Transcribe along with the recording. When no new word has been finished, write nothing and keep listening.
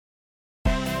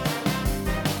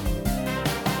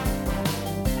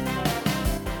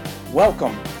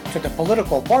Welcome to the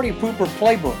Political Party Pooper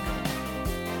Playbook.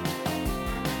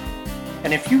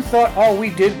 And if you thought all we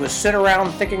did was sit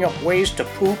around thinking up ways to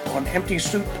poop on empty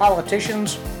suit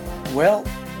politicians, well,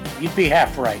 you'd be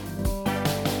half right.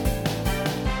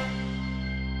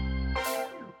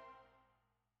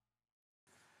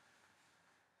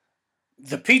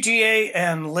 The PGA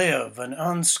and LIV, an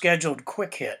unscheduled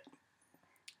quick hit.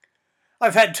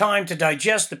 I've had time to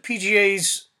digest the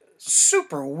PGA's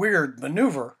super weird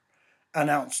maneuver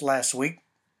announced last week.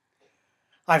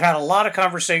 I've had a lot of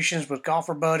conversations with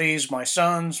golfer buddies, my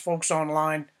sons, folks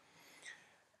online,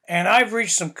 and I've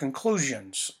reached some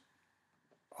conclusions.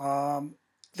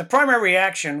 The primary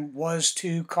reaction was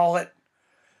to call it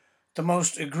the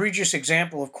most egregious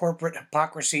example of corporate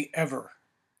hypocrisy ever.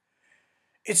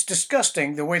 It's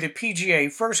disgusting the way the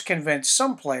PGA first convinced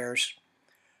some players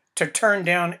to turn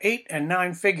down 8 and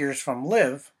 9 figures from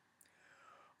LIV,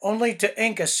 only to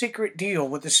ink a secret deal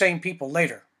with the same people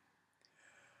later.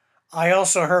 I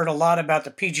also heard a lot about the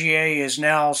PGA is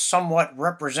now somewhat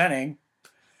representing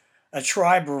a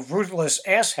tribe of ruthless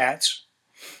asshats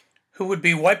who would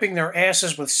be wiping their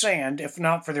asses with sand if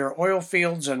not for their oil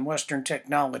fields and Western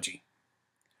technology.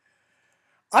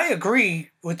 I agree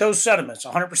with those sentiments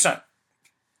 100%.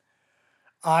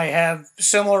 I have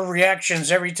similar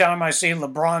reactions every time I see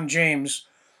LeBron James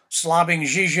slobbing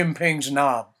Xi Jinping's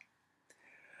knob.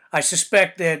 I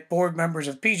suspect that board members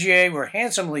of PGA were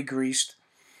handsomely greased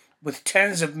with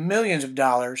tens of millions of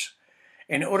dollars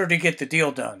in order to get the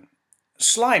deal done.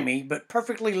 Slimy, but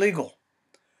perfectly legal.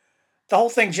 The whole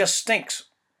thing just stinks.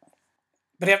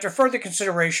 But after further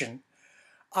consideration,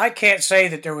 I can't say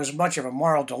that there was much of a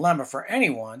moral dilemma for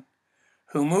anyone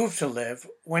who moved to LIV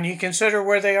when you consider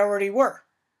where they already were.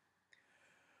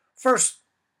 First,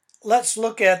 let's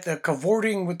look at the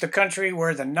cavorting with the country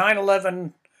where the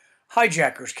 9/11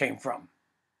 hijackers came from.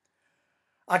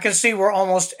 I can see where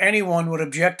almost anyone would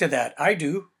object to that. I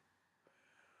do.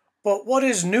 But what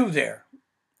is new there?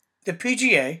 The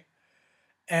PGA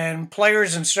and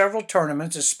players in several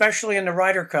tournaments, especially in the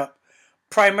Ryder Cup,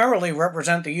 primarily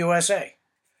represent the USA.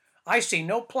 I see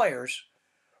no players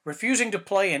refusing to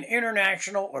play in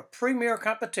international or premier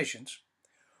competitions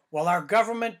while our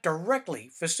government directly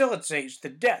facilitates the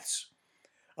deaths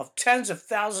of tens of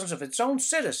thousands of its own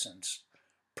citizens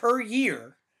per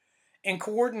year in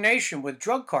coordination with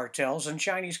drug cartels and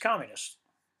Chinese communists.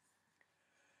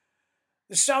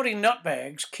 The Saudi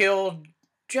nutbags killed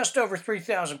just over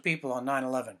 3,000 people on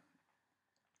 9/11.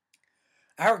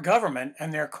 Our government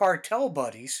and their cartel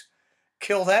buddies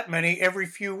kill that many every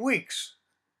few weeks.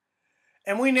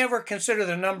 And we never consider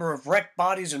the number of wrecked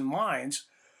bodies and minds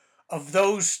of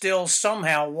those still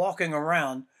somehow walking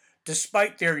around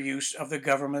despite their use of the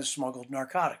government-smuggled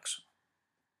narcotics.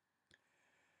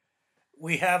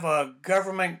 We have a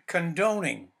government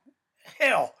condoning,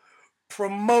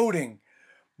 promoting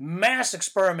mass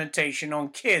experimentation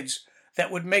on kids that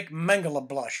would make Mengele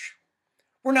blush.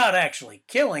 We're not actually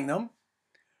killing them,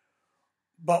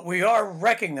 but we are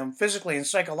wrecking them physically and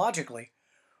psychologically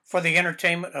for the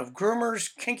entertainment of groomers,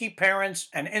 kinky parents,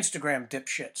 and Instagram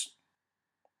dipshits.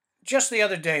 Just the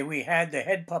other day, we had the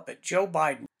head puppet, Joe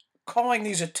Biden, calling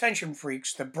these attention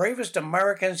freaks the bravest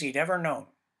Americans he'd ever known.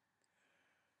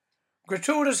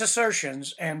 Gratuitous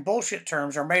assertions and bullshit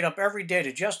terms are made up every day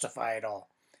to justify it all.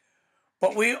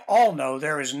 But we all know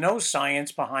there is no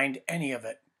science behind any of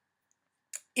it.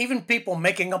 Even people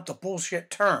making up the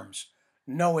bullshit terms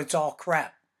know it's all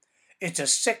crap. It's a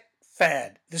sick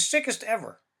fad, the sickest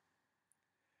ever.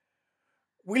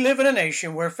 We live in a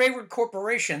nation where favored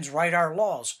corporations write our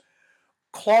laws,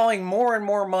 clawing more and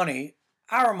more money,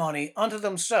 our money, unto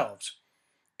themselves,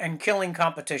 and killing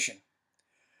competition.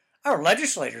 Our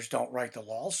legislators don't write the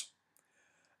laws.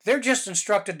 They're just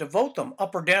instructed to vote them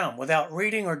up or down without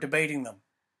reading or debating them.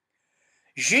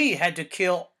 Xi had to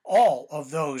kill all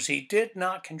of those he did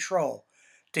not control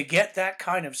to get that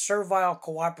kind of servile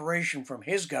cooperation from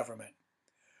his government.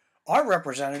 Our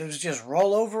representatives just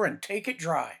roll over and take it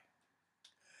dry.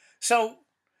 So,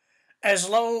 as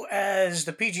low as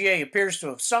the PGA appears to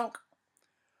have sunk,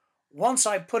 once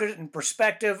I put it in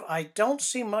perspective, I don't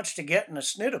see much to get in a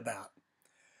snit about.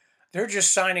 They're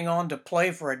just signing on to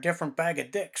play for a different bag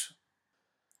of dicks.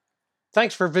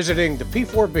 Thanks for visiting the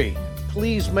P4B.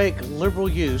 Please make liberal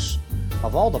use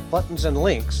of all the buttons and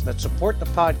links that support the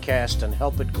podcast and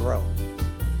help it grow.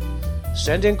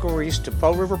 Send inquiries to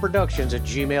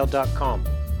PoRiverProductions@gmail.com.